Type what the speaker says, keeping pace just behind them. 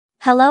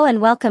Hello and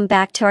welcome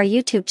back to our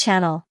YouTube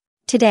channel.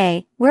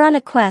 Today, we're on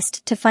a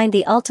quest to find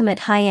the ultimate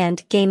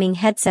high-end gaming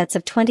headsets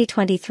of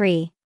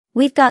 2023.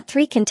 We've got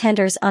three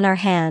contenders on our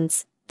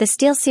hands: the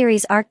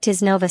SteelSeries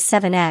Arctis Nova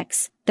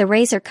 7X, the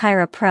Razer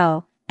Kaira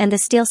Pro, and the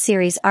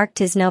SteelSeries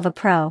Arctis Nova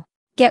Pro.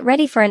 Get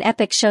ready for an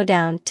epic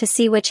showdown to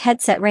see which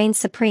headset reigns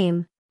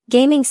supreme.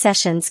 Gaming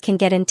sessions can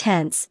get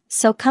intense,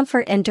 so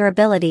comfort and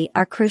durability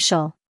are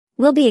crucial.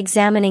 We'll be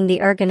examining the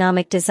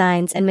ergonomic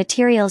designs and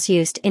materials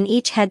used in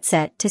each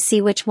headset to see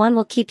which one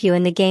will keep you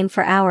in the game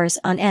for hours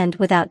on end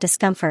without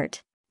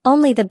discomfort.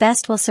 Only the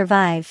best will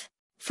survive.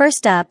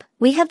 First up,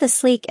 we have the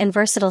sleek and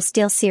versatile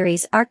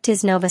SteelSeries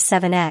Arctis Nova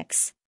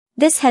 7X.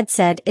 This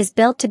headset is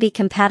built to be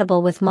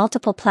compatible with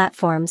multiple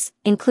platforms,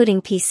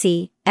 including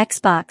PC,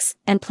 Xbox,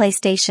 and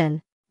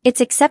PlayStation.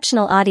 Its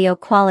exceptional audio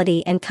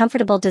quality and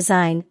comfortable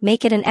design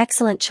make it an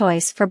excellent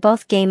choice for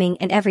both gaming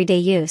and everyday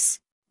use.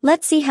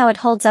 Let's see how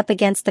it holds up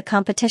against the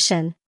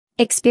competition.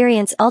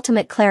 Experience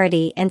ultimate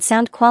clarity and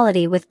sound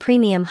quality with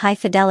premium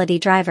high-fidelity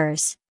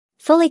drivers.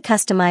 Fully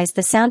customize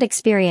the sound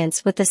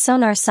experience with the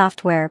Sonar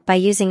software by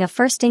using a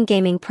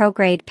first-in-gaming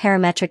pro-grade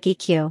parametric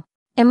EQ.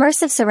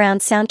 Immersive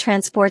surround sound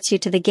transports you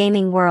to the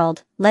gaming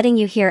world, letting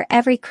you hear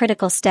every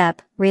critical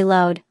step,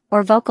 reload,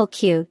 or vocal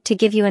cue to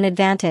give you an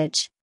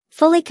advantage.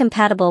 Fully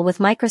compatible with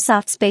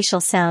Microsoft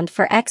Spatial Sound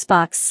for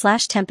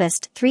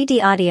Xbox/Tempest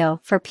 3D Audio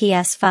for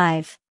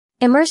PS5.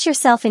 Immerse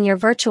yourself in your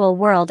virtual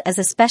world as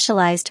a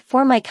specialized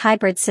 4-mic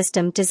hybrid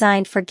system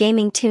designed for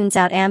gaming tunes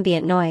out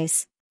ambient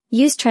noise.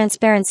 Use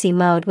transparency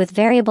mode with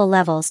variable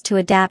levels to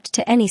adapt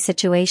to any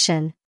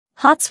situation.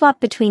 Hot swap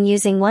between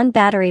using one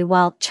battery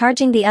while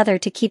charging the other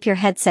to keep your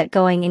headset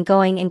going.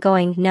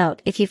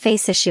 Note: if you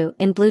face issue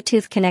in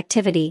Bluetooth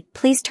connectivity,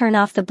 please turn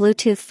off the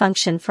Bluetooth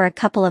function for a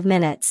couple of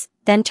minutes,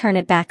 then turn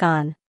it back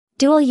on.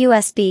 Dual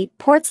USB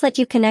ports let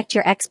you connect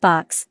your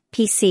Xbox,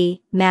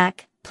 PC,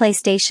 Mac,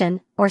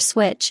 PlayStation, or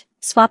Switch.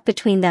 Swap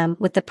between them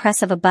with the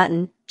press of a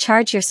button,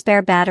 charge your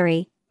spare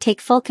battery,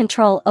 take full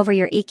control over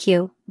your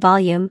EQ,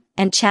 volume,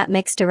 and chat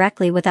mix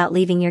directly without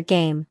leaving your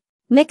game.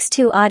 Mix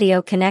two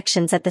audio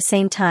connections at the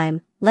same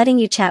time, letting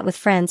you chat with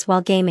friends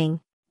while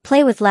gaming.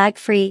 Play with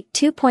lag-free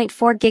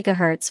 2.4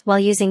 GHz while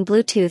using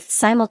Bluetooth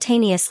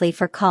simultaneously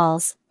for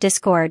calls,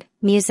 Discord,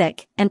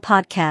 music, and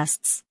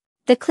podcasts.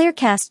 The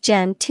Clearcast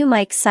Gen 2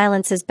 mic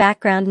silences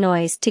background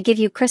noise to give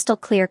you crystal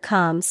clear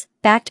comms,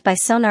 backed by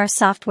Sonar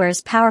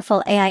software's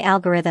powerful AI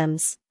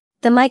algorithms.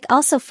 The mic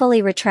also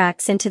fully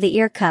retracts into the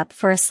ear cup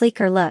for a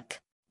sleeker look.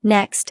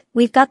 Next,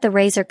 we've got the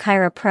Razer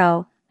Kaira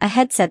Pro, a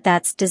headset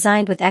that's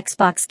designed with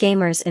Xbox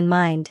gamers in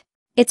mind.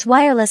 Its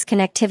wireless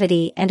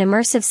connectivity and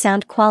immersive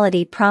sound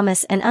quality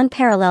promise an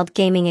unparalleled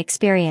gaming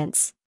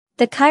experience.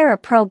 The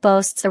Kaira Pro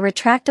boasts a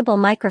retractable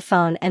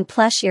microphone and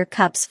plush ear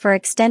cups for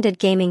extended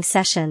gaming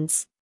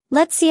sessions.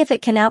 Let's see if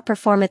it can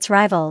outperform its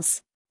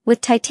rivals. With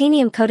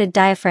titanium-coated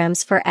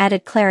diaphragms for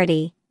added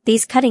clarity,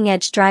 these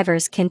cutting-edge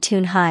drivers can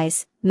tune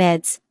highs,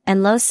 mids,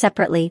 and lows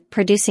separately,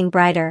 producing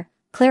brighter,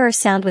 clearer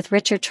sound with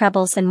richer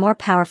trebles and more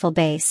powerful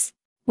bass.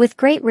 With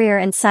great rear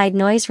and side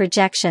noise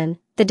rejection,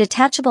 the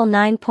detachable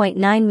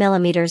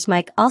 9.9mm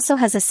mic also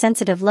has a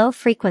sensitive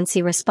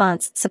low-frequency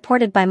response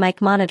supported by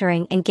mic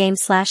monitoring and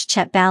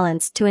game/chat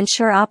balance to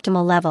ensure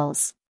optimal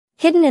levels.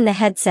 Hidden in the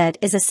headset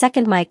is a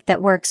second mic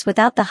that works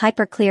without the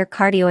hyper-clear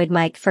cardioid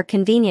mic for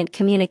convenient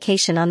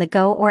communication on the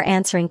go or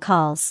answering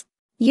calls.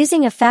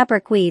 Using a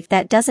fabric weave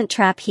that doesn't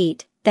trap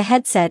heat, the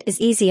headset is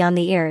easy on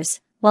the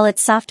ears, while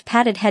its soft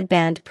padded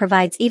headband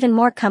provides even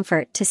more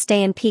comfort to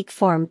stay in peak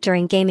form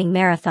during gaming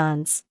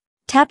marathons.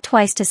 Tap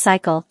twice to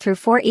cycle through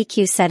 4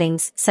 EQ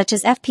settings such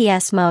as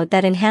FPS mode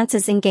that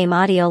enhances in-game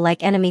audio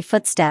like enemy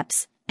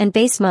footsteps, and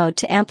bass mode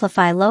to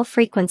amplify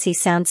low-frequency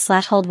sound.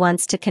 Hold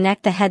once to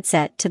connect the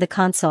headset to the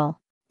console.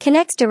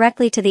 Connects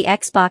directly to the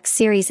Xbox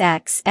Series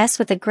X S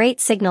with a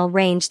great signal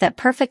range that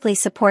perfectly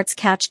supports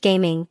couch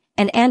gaming,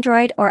 and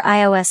Android or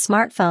iOS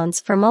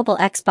smartphones for mobile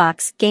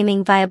Xbox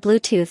gaming via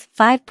Bluetooth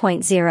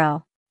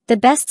 5.0. The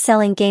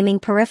best-selling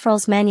gaming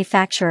peripherals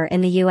manufacturer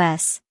in the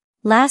US.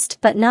 Last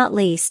but not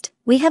least,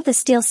 we have the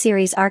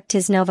SteelSeries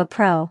Arctis Nova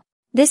Pro.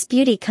 This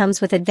beauty comes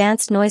with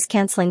advanced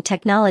noise-canceling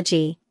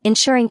technology,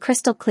 ensuring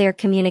crystal-clear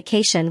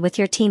communication with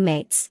your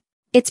teammates.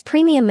 Its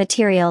premium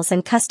materials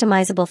and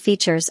customizable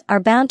features are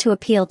bound to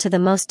appeal to the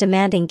most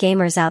demanding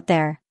gamers out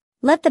there.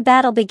 Let the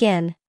battle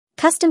begin.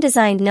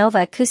 Custom-designed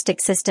Nova acoustic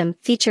system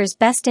features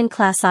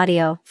best-in-class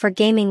audio for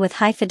gaming with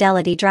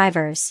high-fidelity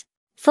drivers.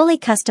 Fully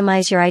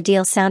customize your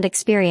ideal sound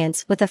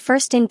experience with a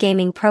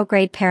first-in-gaming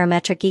pro-grade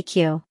parametric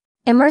EQ.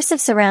 Immersive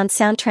surround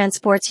sound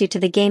transports you to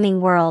the gaming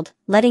world,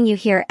 letting you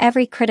hear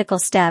every critical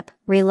step,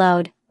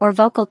 reload, or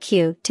vocal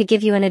cue to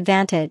give you an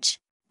advantage.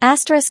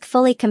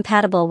 Fully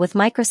compatible with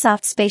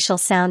Microsoft Spatial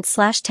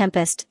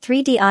Sound/Tempest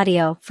 3D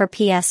Audio for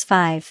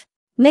PS5.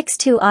 Mix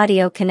two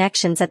audio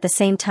connections at the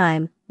same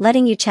time,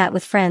 letting you chat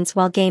with friends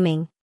while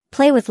gaming.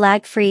 Play with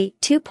lag-free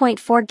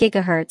 2.4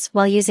 GHz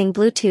while using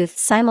Bluetooth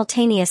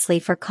simultaneously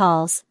for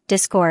calls,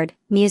 Discord,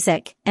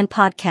 music, and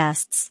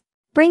podcasts.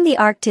 Bring the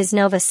Arctis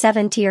Nova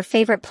 7 to your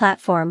favorite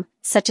platform,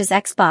 such as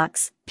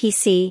Xbox,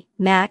 PC,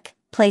 Mac,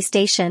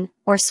 PlayStation,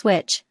 or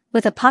Switch,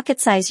 with a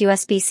pocket-size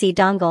USB-C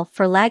dongle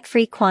for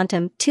lag-free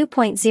Quantum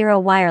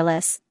 2.0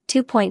 wireless,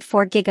 2.4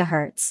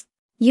 GHz.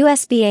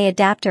 USB-A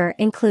adapter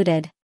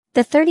included.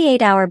 The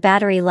 38-hour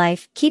battery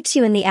life keeps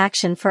you in the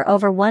action for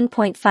over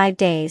 1.5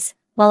 days,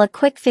 while a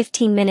quick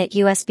 15-minute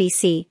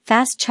USB-C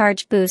fast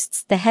charge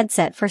boosts the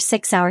headset for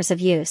 6 hours of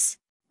use.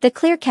 The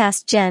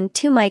Clearcast Gen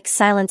 2 mic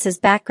silences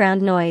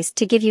background noise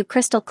to give you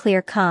crystal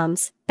clear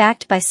comms,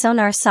 backed by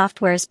Sonar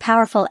Software's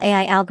powerful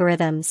AI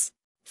algorithms.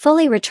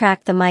 Fully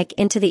retract the mic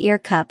into the ear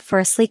cup for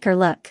a sleeker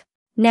look.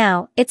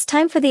 Now, it's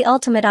time for the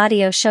ultimate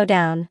audio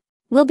showdown.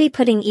 We'll be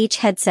putting each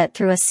headset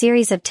through a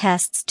series of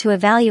tests to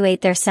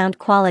evaluate their sound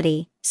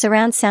quality,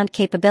 surround sound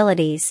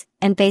capabilities,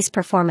 and bass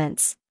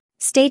performance.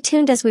 Stay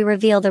tuned as we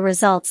reveal the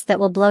results that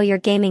will blow your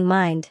gaming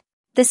mind.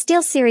 The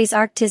SteelSeries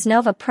Arctis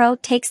Nova Pro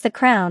takes the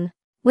crown.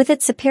 With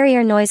its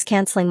superior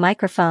noise-canceling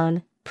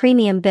microphone,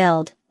 premium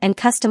build, and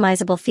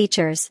customizable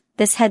features,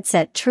 this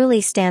headset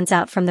truly stands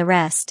out from the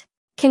rest.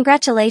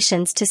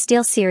 Congratulations to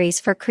SteelSeries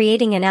for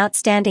creating an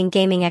outstanding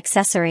gaming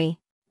accessory.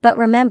 But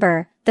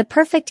remember, the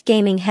perfect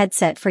gaming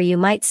headset for you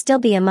might still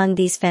be among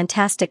these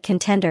fantastic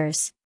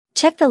contenders.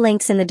 Check the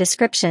links in the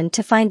description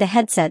to find the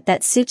headset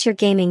that suits your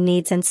gaming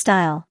needs and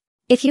style.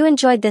 If you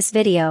enjoyed this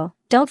video,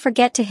 don't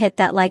forget to hit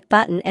that like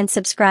button and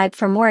subscribe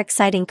for more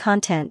exciting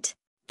content.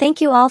 Thank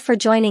you all for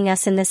joining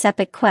us in this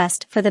epic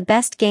quest for the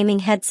best gaming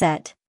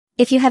headset.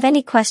 If you have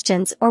any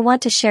questions or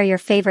want to share your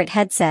favorite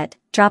headset,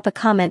 drop a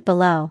comment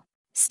below.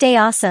 Stay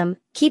awesome,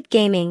 keep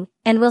gaming,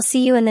 and we'll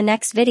see you in the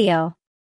next video.